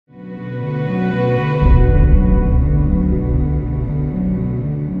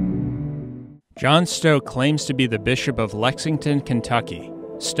John Stowe claims to be the Bishop of Lexington, Kentucky.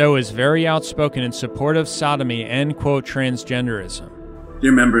 Stowe is very outspoken in support of sodomy and, quote, transgenderism.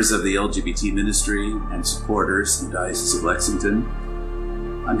 Dear members of the LGBT ministry and supporters in the Diocese of Lexington,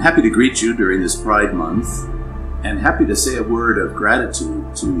 I'm happy to greet you during this Pride Month and happy to say a word of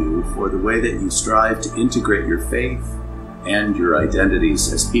gratitude to you for the way that you strive to integrate your faith and your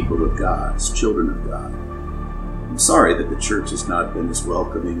identities as people of God, as children of God. I'm sorry that the church has not been as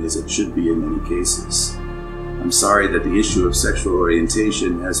welcoming as it should be in many cases. I'm sorry that the issue of sexual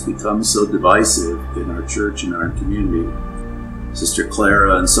orientation has become so divisive in our church and our community. Sister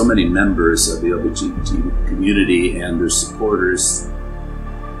Clara and so many members of the LGBT community and their supporters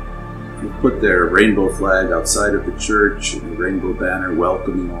have put their rainbow flag outside of the church and a rainbow banner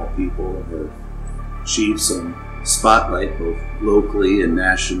welcoming all people, have achieved some spotlight both locally and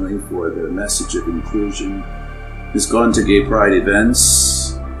nationally for their message of inclusion, has gone to gay pride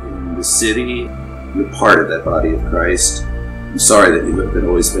events in the city. You're part of that body of Christ. I'm sorry that you have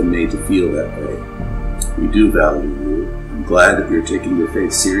always been made to feel that way. We do value you. I'm glad that you're taking your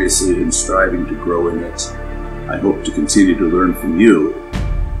faith seriously and striving to grow in it. I hope to continue to learn from you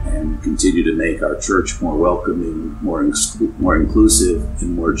and continue to make our church more welcoming, more inclusive,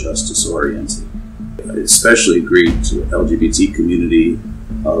 and more justice-oriented. I especially greet the LGBT community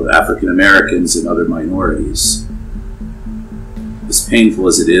of African Americans and other minorities. As painful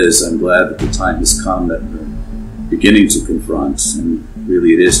as it is, I'm glad that the time has come that we're beginning to confront, and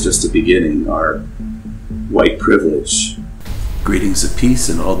really it is just a beginning, our white privilege. Greetings of peace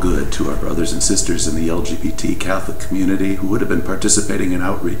and all good to our brothers and sisters in the LGBT Catholic community who would have been participating in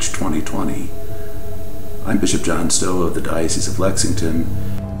Outreach 2020. I'm Bishop John Stowe of the Diocese of Lexington.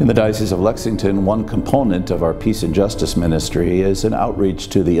 In the Diocese of Lexington, one component of our Peace and Justice ministry is an outreach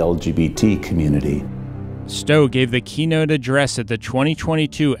to the LGBT community. Stowe gave the keynote address at the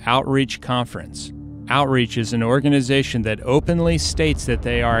 2022 Outreach Conference. Outreach is an organization that openly states that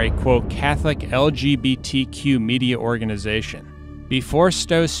they are a, quote, Catholic LGBTQ media organization. Before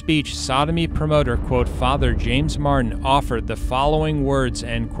Stowe's speech, sodomy promoter, quote, Father James Martin offered the following words,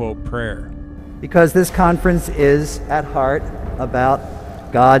 end quote, prayer. Because this conference is, at heart, about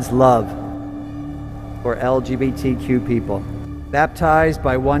God's love for LGBTQ people. Baptized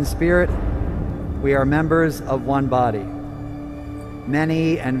by one Spirit, we are members of one body.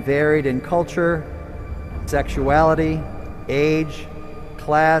 Many and varied in culture, sexuality, age,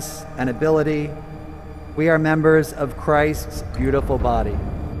 class, and ability, we are members of Christ's beautiful body.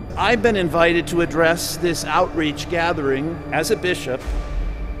 I've been invited to address this outreach gathering as a bishop,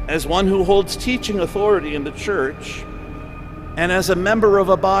 as one who holds teaching authority in the church, and as a member of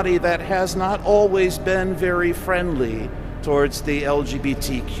a body that has not always been very friendly towards the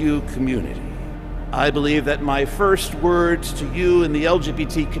LGBTQ community. I believe that my first words to you in the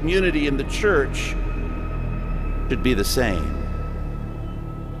LGBT community in the church should be the same.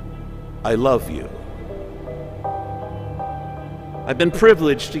 I love you. I've been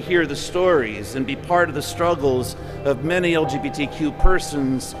privileged to hear the stories and be part of the struggles of many LGBTQ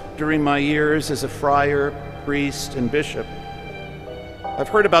persons during my years as a friar, priest, and bishop. I've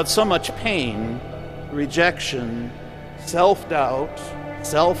heard about so much pain, rejection, self-doubt,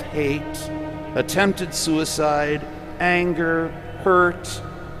 self-hate, attempted suicide, anger, hurt,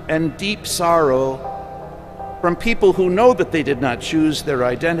 and deep sorrow from people who know that they did not choose their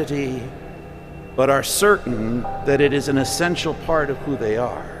identity, but are certain that it is an essential part of who they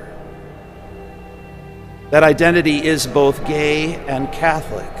are. That identity is both gay and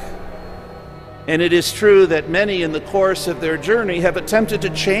Catholic. And it is true that many in the course of their journey have attempted to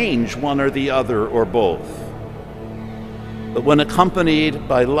change one or the other or both. But when accompanied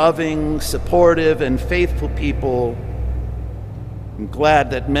by loving, supportive, and faithful people, I'm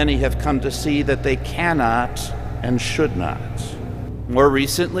glad that many have come to see that they cannot and should not. More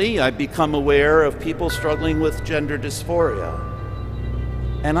recently, I've become aware of people struggling with gender dysphoria.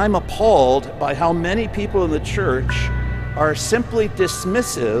 And I'm appalled by how many people in the church are simply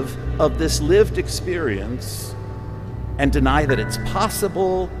dismissive of this lived experience and deny that it's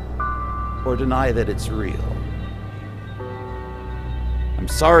possible or deny that it's real. I'm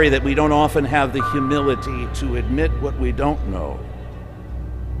sorry that we don't often have the humility to admit what we don't know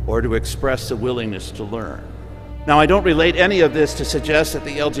or to express a willingness to learn. Now, I don't relate any of this to suggest that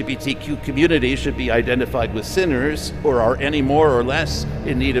the LGBTQ community should be identified with sinners or are any more or less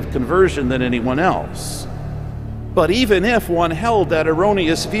in need of conversion than anyone else. But even if one held that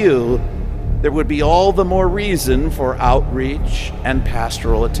erroneous view, there would be all the more reason for outreach and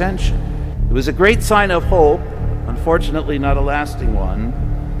pastoral attention. It was a great sign of hope, unfortunately not a lasting one,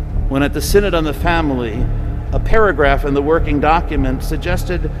 when at the Synod on the Family, A paragraph in the working document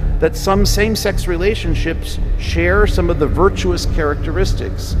suggested that some same-sex relationships share some of the virtuous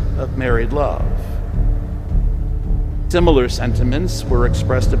characteristics of married love. Similar sentiments were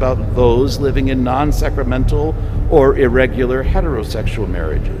expressed about those living in non-sacramental or irregular heterosexual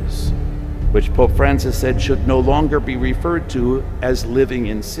marriages, which Pope Francis said should no longer be referred to as living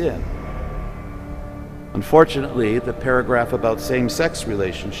in sin. Unfortunately, the paragraph about same-sex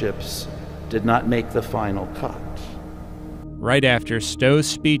relationships did not make the final cut. Right after Stowe's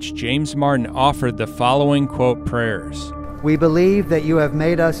speech, James Martin offered the following quote prayers. We believe that you have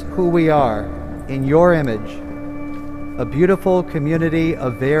made us who we are in your image, a beautiful community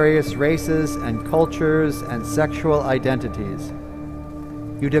of various races and cultures and sexual identities.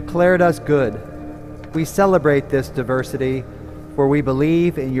 You declared us good. We celebrate this diversity, for we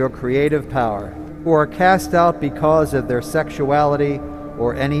believe in your creative power, who are cast out because of their sexuality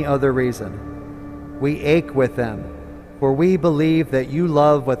or any other reason. We ache with them, for we believe that you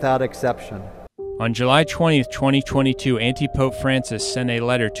love without exception. On July 20th, 2022, Anti-Pope Francis sent a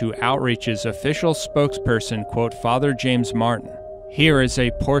letter to Outreach's official spokesperson, quote, Father James Martin. Here is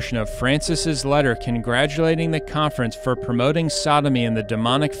a portion of Francis's letter congratulating the conference for promoting sodomy and the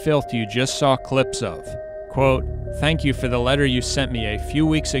demonic filth you just saw clips of. Quote, thank you for the letter you sent me a few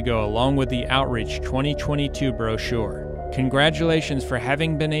weeks ago along with the Outreach 2022 brochure. Congratulations for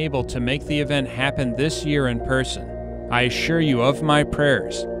having been able to make the event happen this year in person. I assure you of my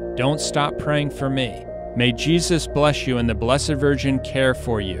prayers. Don't stop praying for me. May Jesus bless you and the Blessed Virgin care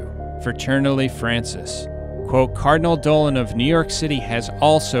for you. Fraternally, Francis. Quote, Cardinal Dolan of New York City has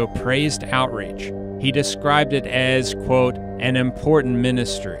also praised Outreach. He described it as, quote, an important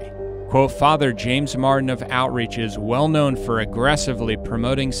ministry. Quote, Father James Martin of Outreach is well known for aggressively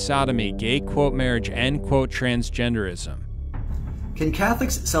promoting sodomy, gay quote marriage, and quote transgenderism. Can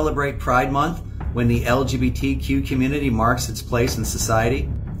Catholics celebrate Pride Month when the LGBTQ community marks its place in society?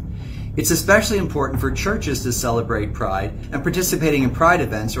 It's especially important for churches to celebrate Pride, and participating in Pride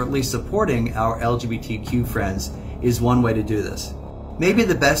events, or at least supporting our LGBTQ friends, is one way to do this. Maybe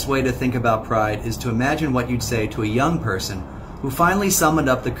the best way to think about Pride is to imagine what you'd say to a young person who finally summoned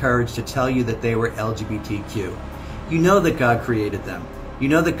up the courage to tell you that they were LGBTQ. You know that God created them, you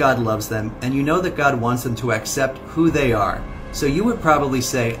know that God loves them, and you know that God wants them to accept who they are. So you would probably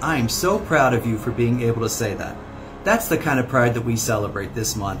say, I am so proud of you for being able to say that. That's the kind of pride that we celebrate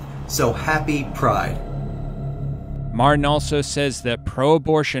this month. So happy Pride. Martin also says that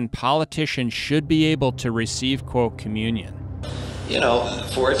pro-abortion politicians should be able to receive, quote, communion. You know,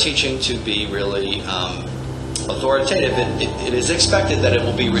 for a teaching to be really authoritative, it is expected that it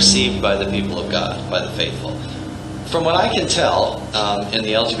will be received by the people of God, by the faithful. From what I can tell in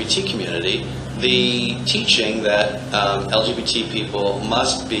the LGBT community, the teaching that LGBT people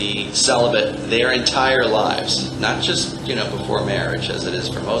must be celibate their entire lives, not just, before marriage as it is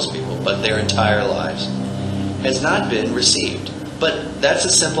for most people, but their entire lives, has not been received. But that's a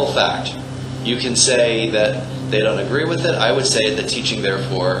simple fact. You can say that they don't agree with it. I would say the teaching,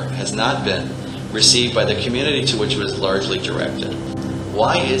 therefore, has not been received by the community to which it was largely directed.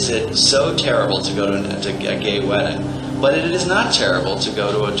 Why is it so terrible to go to a gay wedding, but it is not terrible to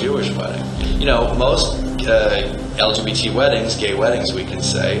go to a Jewish wedding? Most LGBT weddings, gay weddings we can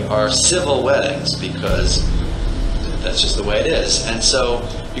say, are civil weddings because that's just the way it is. And so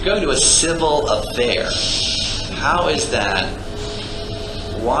you're going to a civil affair. How is that?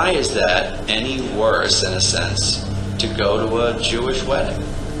 Why is that any worse, in a sense, to go to a Jewish wedding?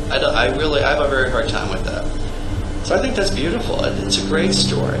 I have a very hard time with that. So I think that's beautiful. It's a great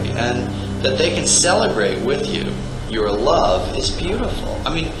story. And that they can celebrate with you your love is beautiful.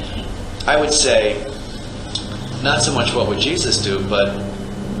 I mean, I would say, not so much what would Jesus do, but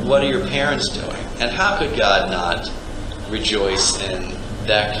what are your parents doing? And how could God not rejoice in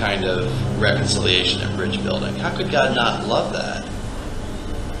that kind of reconciliation and bridge building? How could God not love that?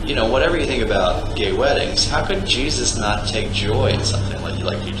 Whatever you think about gay weddings, how could Jesus not take joy in something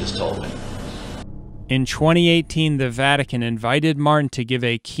like you just told me? In 2018, the Vatican invited Martin to give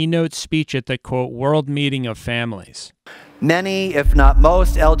a keynote speech at the, quote, World Meeting of Families. Many, if not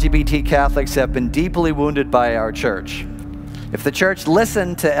most, LGBT Catholics have been deeply wounded by our church. If the church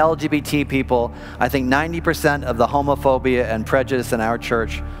listened to LGBT people, I think 90% of the homophobia and prejudice in our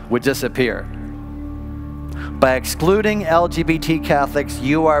church would disappear. By excluding LGBT Catholics,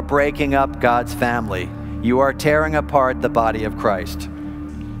 you are breaking up God's family. You are tearing apart the body of Christ.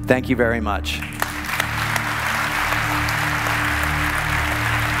 Thank you very much.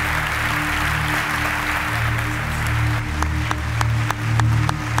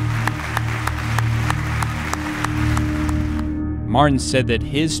 Martin said that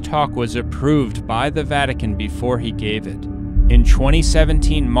his talk was approved by the Vatican before he gave it. In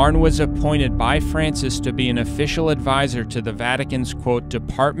 2017, Martin was appointed by Francis to be an official advisor to the Vatican's, quote,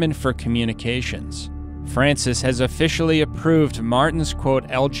 Department for Communications. Francis has officially approved Martin's, quote,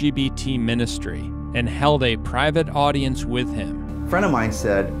 LGBT ministry and held a private audience with him. A friend of mine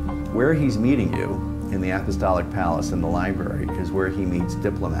said, where he's meeting you in the Apostolic Palace in the library is where he meets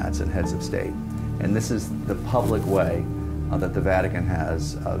diplomats and heads of state. And this is the public way that the Vatican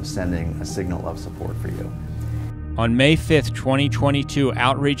has of sending a signal of support for you. On May 5, 2022,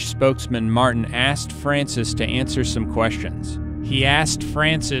 Outreach spokesman Martin asked Francis to answer some questions. He asked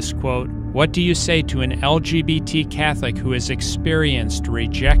Francis, quote, what do you say to an LGBT Catholic who has experienced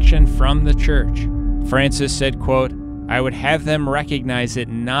rejection from the Church? Francis said, quote, I would have them recognize it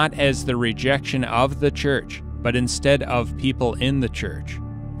not as the rejection of the Church, but instead of people in the Church.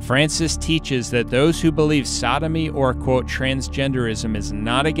 Francis teaches that those who believe sodomy or, quote, transgenderism is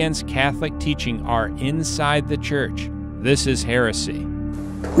not against Catholic teaching are inside the Church. This is heresy.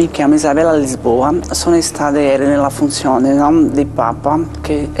 Mi chiamo Isabella Lisboa, sono stata ieri nella funzione, no, di Papa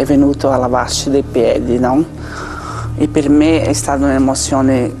che è venuto a lavarci dei piedi, no? E per me è stata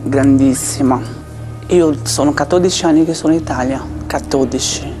un'emozione grandissima. Io sono 14 anni che sono in Italia,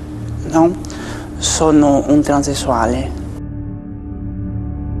 14, no? Sono un transessuale.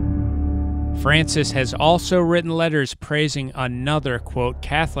 Francis has also written letters praising another, quote,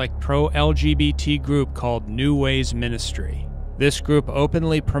 Catholic pro-LGBT group called New Ways Ministry. This group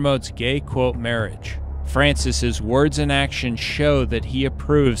openly promotes gay, quote, marriage. Francis's words and actions show that he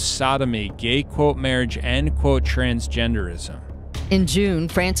approves sodomy, gay, quote, marriage, and, quote, transgenderism. In June,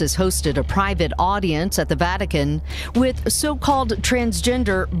 Francis hosted a private audience at the Vatican with so-called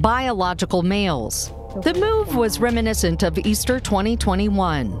transgender biological males. The move was reminiscent of Easter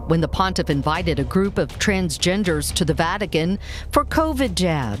 2021, when the pontiff invited a group of transgenders to the Vatican for COVID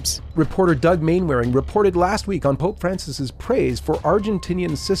jabs. Reporter Doug Mainwaring reported last week on Pope Francis's praise for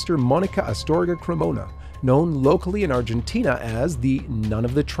Argentinian sister Monica Astorga Cremona, known locally in Argentina as the Nun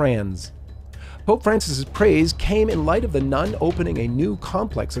of the Trans. Pope Francis's praise came in light of the nun opening a new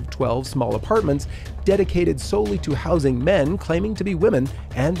complex of 12 small apartments dedicated solely to housing men claiming to be women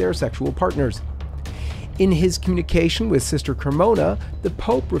and their sexual partners. In his communication with Sister Cremona, the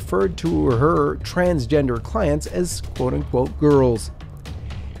Pope referred to her transgender clients as quote-unquote girls.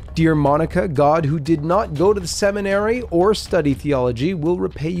 Dear Monica, God, who did not go to the seminary or study theology, will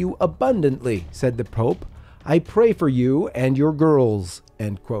repay you abundantly, said the Pope. I pray for you and your girls,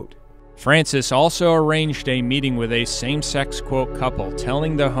 end quote. Francis also arranged a meeting with a same-sex, quote, couple,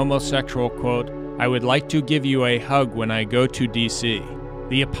 telling the homosexual, quote, I would like to give you a hug when I go to D.C.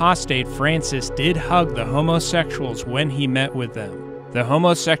 The apostate Francis did hug the homosexuals when he met with them. The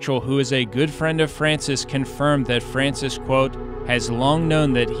homosexual, who is a good friend of Francis, confirmed that Francis, quote, has long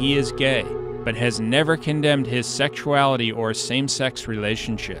known that he is gay, but has never condemned his sexuality or same-sex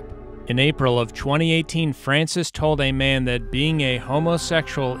relationship. In April of 2018, Francis told a man that being a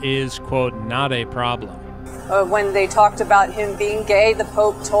homosexual is, quote, not a problem. When they talked about him being gay, the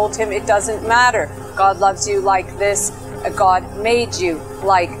Pope told him it doesn't matter. God loves you like this. God made you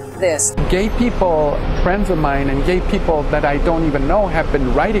like this. Gay people, friends of mine, and gay people that I don't even know have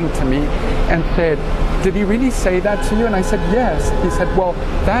been writing to me and said, did he really say that to you? And I said, yes. He said, well,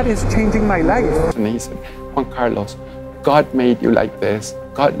 that is changing my life. And he said, Juan Carlos, God made you like this.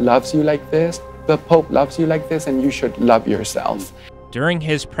 God loves you like this. The Pope loves you like this, and you should love yourself. During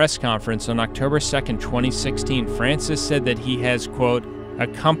his press conference on October 2nd, 2016, Francis said that he has, quote,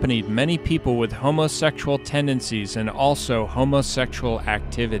 accompanied many people with homosexual tendencies and also homosexual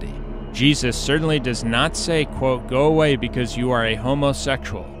activity. Jesus certainly does not say, quote, go away because you are a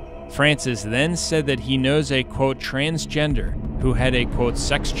homosexual. Francis then said that he knows a, quote, transgender who had a, quote,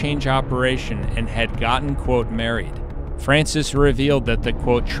 sex change operation and had gotten, quote, married. Francis revealed that the,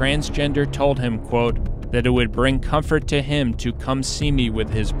 quote, transgender told him, quote, that it would bring comfort to him to come see me with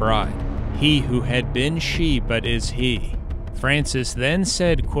his bride. He who had been she but is he. Francis then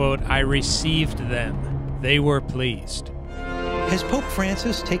said, quote, I received them. They were pleased. Has Pope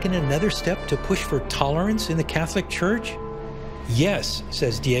Francis taken another step to push for tolerance in the Catholic Church? Yes,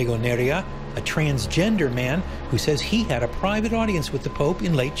 says Diego Neria, a transgender man who says he had a private audience with the Pope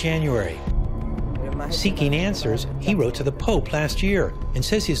in late January. Seeking answers, he wrote to the Pope last year and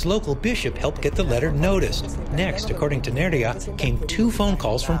says his local bishop helped get the letter noticed. Next, according to Neria, came 2 phone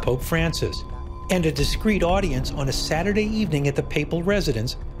calls from Pope Francis and a discreet audience on a Saturday evening at the papal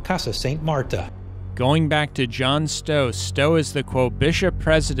residence, Casa St. Marta. Going back to John Stowe, Stowe is the, quote, bishop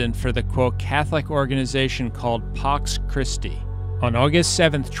president for the, quote, Catholic organization called Pax Christi. On August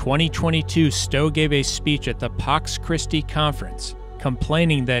 7, 2022, Stowe gave a speech at the Pax Christi Conference,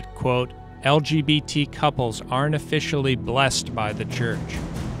 complaining that, quote, LGBT couples aren't officially blessed by the church.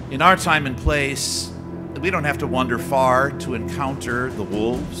 In our time and place, we don't have to wander far to encounter the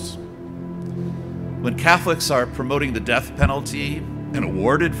wolves. When Catholics are promoting the death penalty and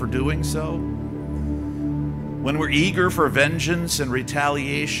awarded for doing so, when we're eager for vengeance and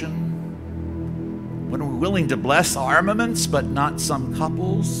retaliation, when we're willing to bless armaments but not some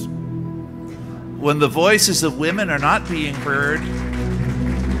couples, when the voices of women are not being heard,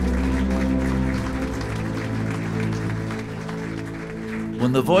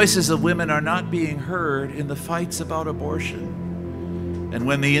 when the voices of women are not being heard in the fights about abortion, and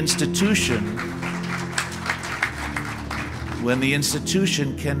when the institution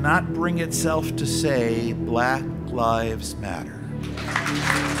cannot bring itself to say, Black Lives Matter.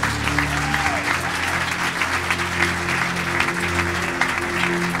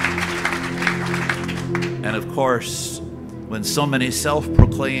 And of course, when so many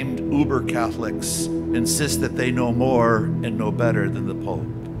self-proclaimed uber-Catholics insist that they know more and know better than the Pope,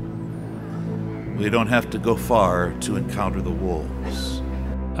 we don't have to go far to encounter the wolves.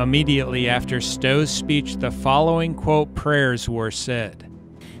 Immediately after Stowe's speech, the following, quote, prayers were said.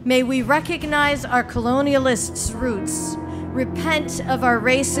 May we recognize our colonialists' roots, repent of our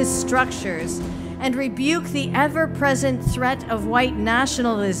racist structures, and rebuke the ever-present threat of white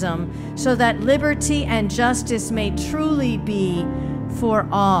nationalism so that liberty and justice may truly be for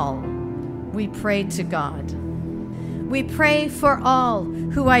all. We pray to God. We pray for all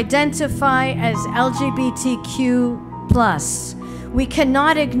who identify as LGBTQ+. We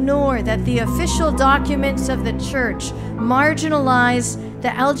cannot ignore that the official documents of the Church marginalize the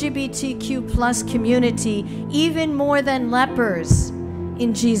LGBTQ+ community even more than lepers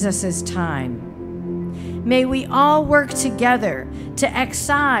in Jesus' time. May we all work together to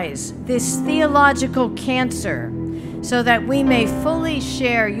excise this theological cancer so that we may fully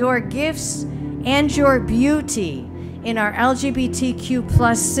share your gifts and your beauty in our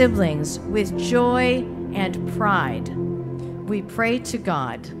LGBTQ+ siblings with joy and pride. We pray to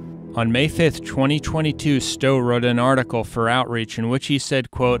God. On May 5th, 2022, Stowe wrote an article for Outreach in which he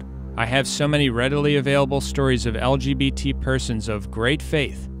said, quote, I have so many readily available stories of LGBT persons of great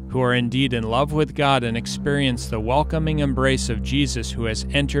faith who are indeed in love with God and experience the welcoming embrace of Jesus who has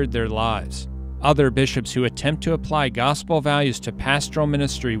entered their lives. Other bishops who attempt to apply gospel values to pastoral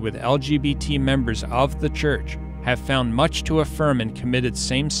ministry with LGBT members of the church have found much to affirm in committed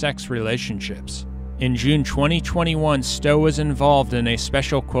same-sex relationships. In June 2021, Stowe was involved in a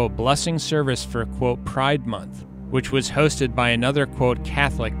special, quote, blessing service for, quote, Pride Month, which was hosted by another, quote,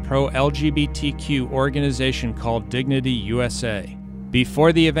 Catholic pro-LGBTQ organization called Dignity USA.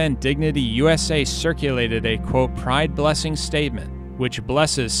 Before the event, Dignity USA circulated a, quote, Pride blessing statement, which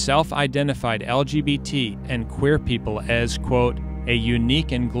blesses self-identified LGBT and queer people as, quote, a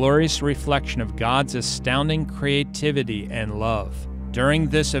unique and glorious reflection of God's astounding creativity and love. During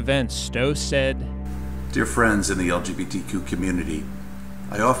this event, Stowe said, Dear friends in the LGBTQ community,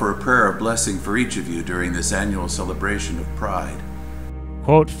 I offer a prayer of blessing for each of you during this annual celebration of Pride.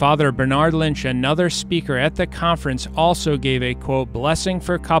 Quote, Father Bernard Lynch, another speaker at the conference, also gave a, quote, blessing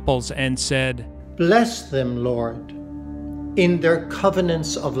for couples and said, Bless them, Lord, in their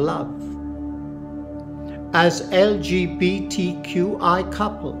covenants of love. As LGBTQI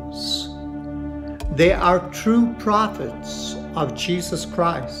couples, they are true prophets of Jesus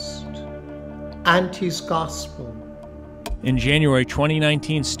Christ and His gospel. In January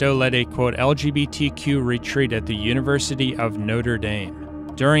 2019, Stowe led a, quote, LGBTQ retreat at the University of Notre Dame.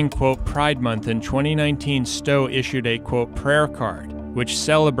 During, quote, Pride Month in 2019, Stowe issued a, quote, prayer card, which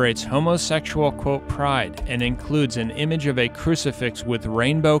celebrates homosexual, quote, pride and includes an image of a crucifix with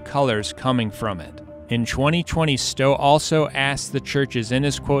rainbow colors coming from it. In 2020, Stowe also asked the churches in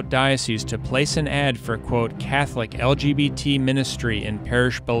his, quote, diocese to place an ad for, quote, Catholic LGBT ministry in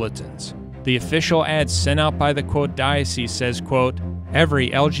parish bulletins. The official ad sent out by the, quote, diocese says, quote,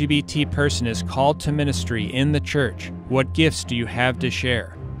 every LGBT person is called to ministry in the church. What gifts do you have to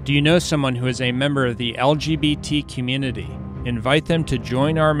share? Do you know someone who is a member of the LGBT community? Invite them to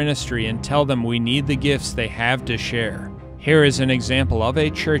join our ministry and tell them we need the gifts they have to share. Here is an example of a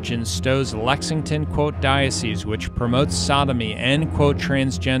church in Stowe's Lexington, quote, diocese which promotes sodomy and, quote,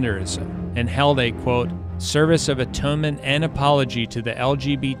 transgenderism and held a, quote, service of atonement and apology to the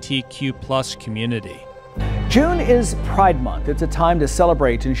LGBTQ+ community. June is Pride Month. It's a time to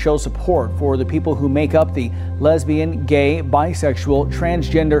celebrate and show support for the people who make up the lesbian, gay, bisexual,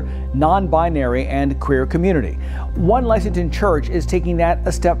 transgender, non-binary, and queer community. One Lexington church is taking that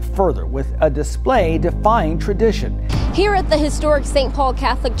a step further with a display defying tradition. Here at the historic St. Paul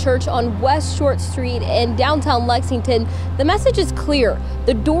Catholic Church on West Short Street in downtown Lexington, the message is clear.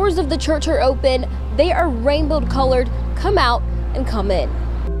 The doors of the church are open. They are rainbow colored. Come out and come in.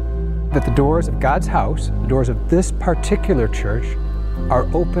 That the doors of God's house, the doors of this particular church, are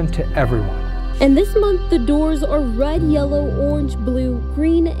open to everyone. And this month, the doors are red, yellow, orange, blue,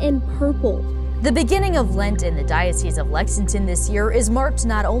 green, and purple. The beginning of Lent in the Diocese of Lexington this year is marked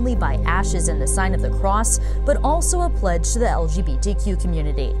not only by ashes and the sign of the cross, but also a pledge to the LGBTQ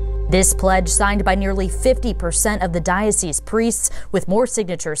community. This pledge signed by nearly 50% of the diocese priests, with more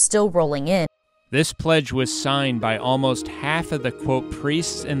signatures still rolling in. This pledge was signed by almost half of the, quote,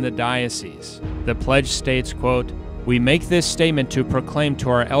 priests in the diocese. The pledge states, quote, "We make this statement to proclaim to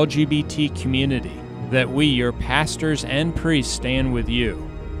our LGBT community that we, your pastors and priests, stand with you.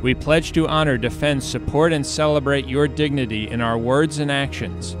 We pledge to honor, defend, support, and celebrate your dignity in our words and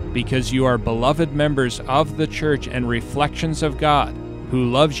actions, because you are beloved members of the church and reflections of God, who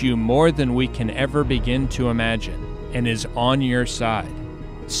loves you more than we can ever begin to imagine, and is on your side."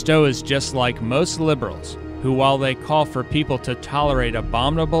 Stowe is just like most liberals, who, while they call for people to tolerate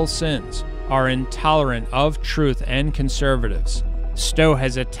abominable sins, are intolerant of truth and conservatives. Stowe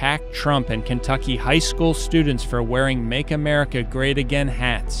has attacked Trump and Kentucky high school students for wearing Make America Great Again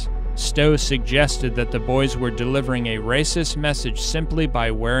hats. Stowe suggested that the boys were delivering a racist message simply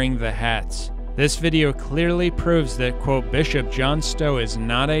by wearing the hats. This video clearly proves that, quote, Bishop John Stowe is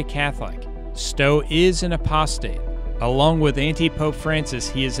not a Catholic. Stowe is an apostate. Along with anti-Pope Francis,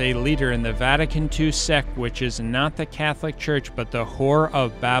 he is a leader in the Vatican II sect, which is not the Catholic Church but the Whore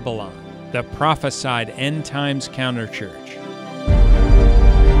of Babylon, the prophesied end-times counterchurch.